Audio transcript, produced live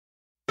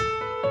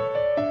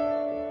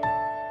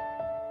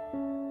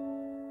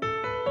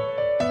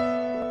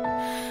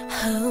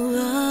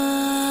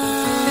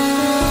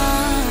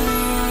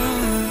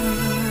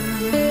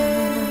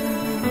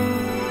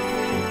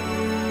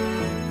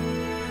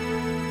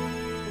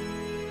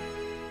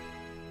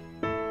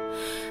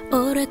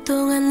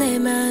오랫동안 내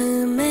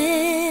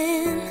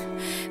마음엔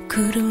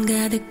구름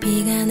가득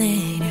비가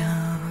내려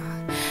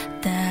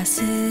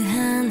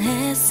따스한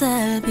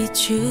햇살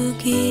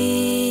비추길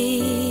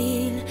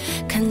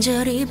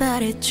간절히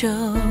바랬죠.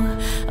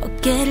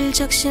 어깨를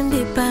적신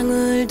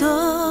빗방울도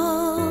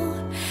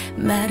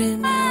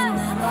마르면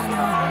나만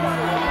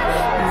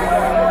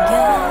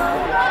남겨질까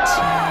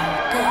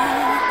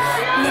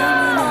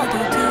너무나도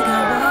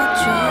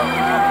두려웠죠.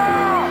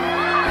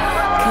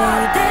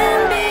 그댄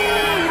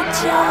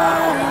빛처럼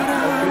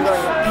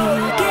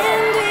비긴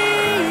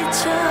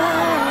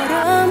뒤처럼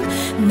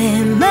내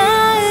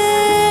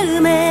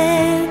마음에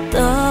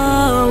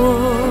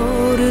떠오르죠.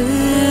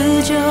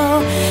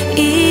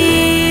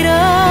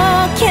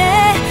 이렇게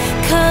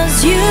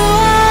Cause you are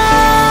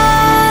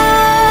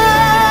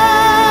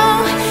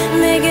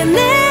내게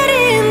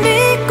내린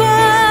빛과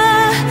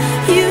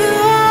You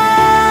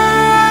are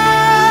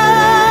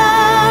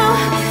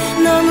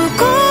너무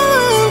고운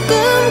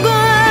꿈과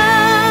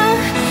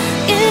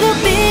일곱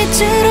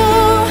빛으로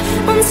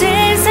온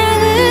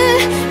세상을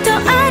더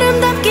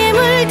아름답게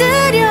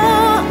물들여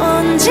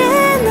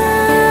언제나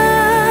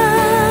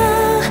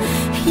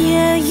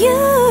Yeah you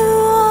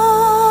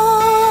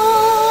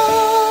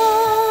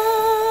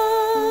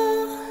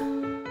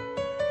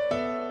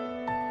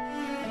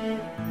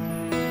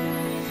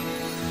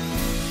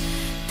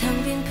텅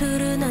빈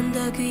푸른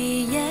언덕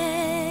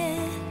위에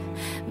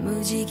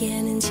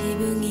무지개는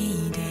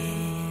지붕이 돼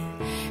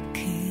그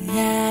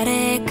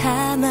아래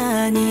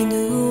가만히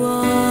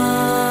누워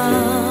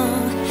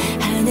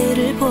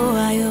하늘을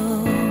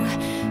보아요.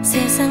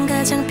 세상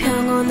가장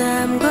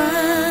평온함과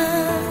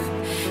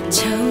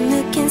처음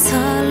느낀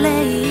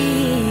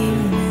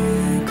설레임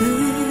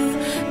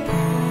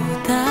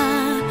누구보다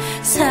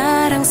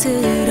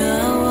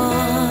사랑스러워.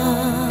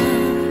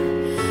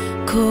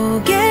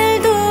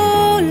 고개를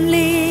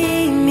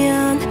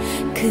돌리면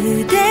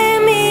그대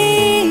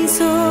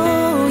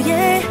미소에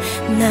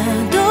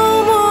나도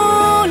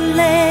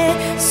몰래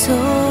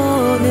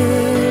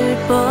손을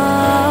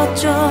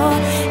뻗죠.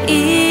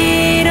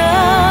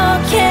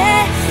 이렇게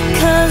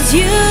Cause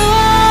you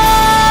are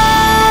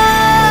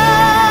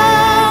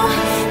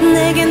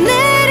내게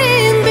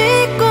내린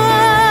빛과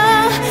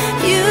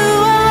You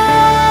are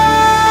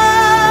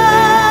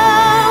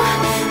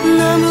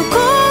너무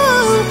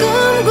고운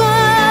꿈과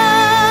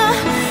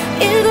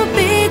일곱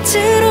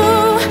빛으로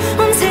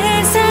온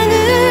세상을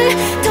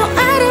더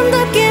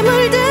아름답게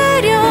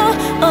물들여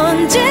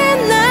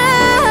언제나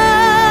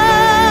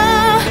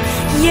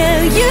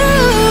Yeah you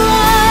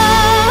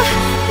are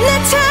내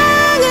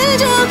창을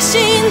적신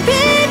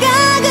비가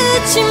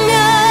그치면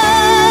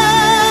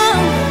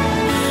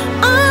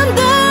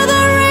Under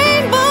the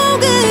rainbow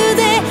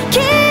그대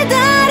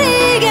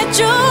기다리겠죠.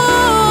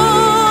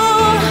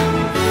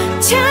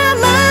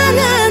 차마는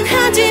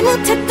하지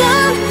못했던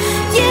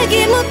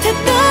얘기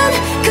못했던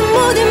그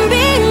모든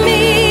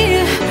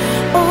비밀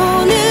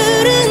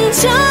오늘은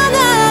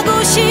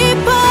전하고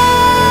싶어.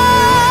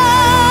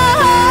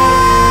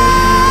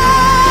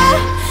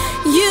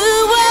 You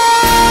are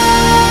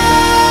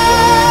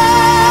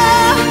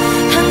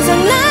항상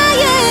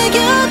나의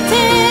곁에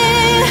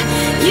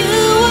You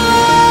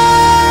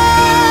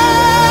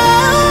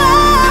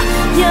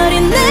are 여린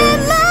내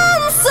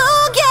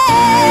맘속에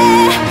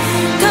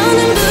더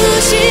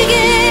눈부시게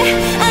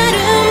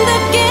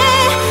아름답게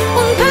온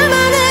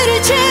밤하늘을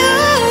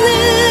채우는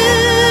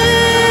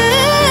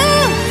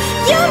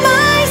You're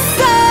my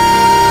soul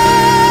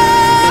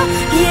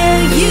Yeah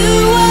you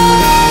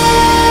are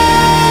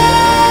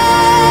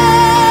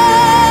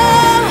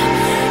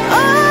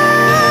Oh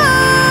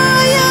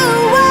you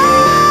are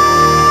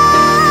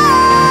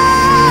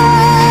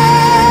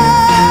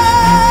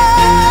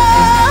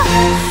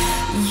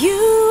You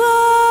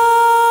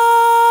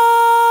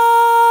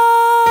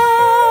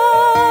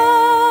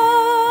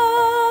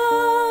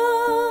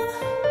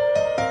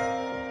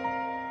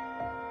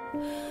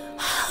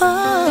are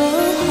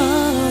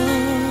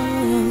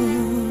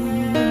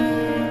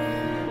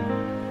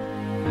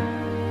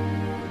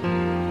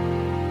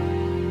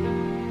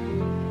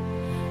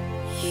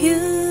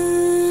You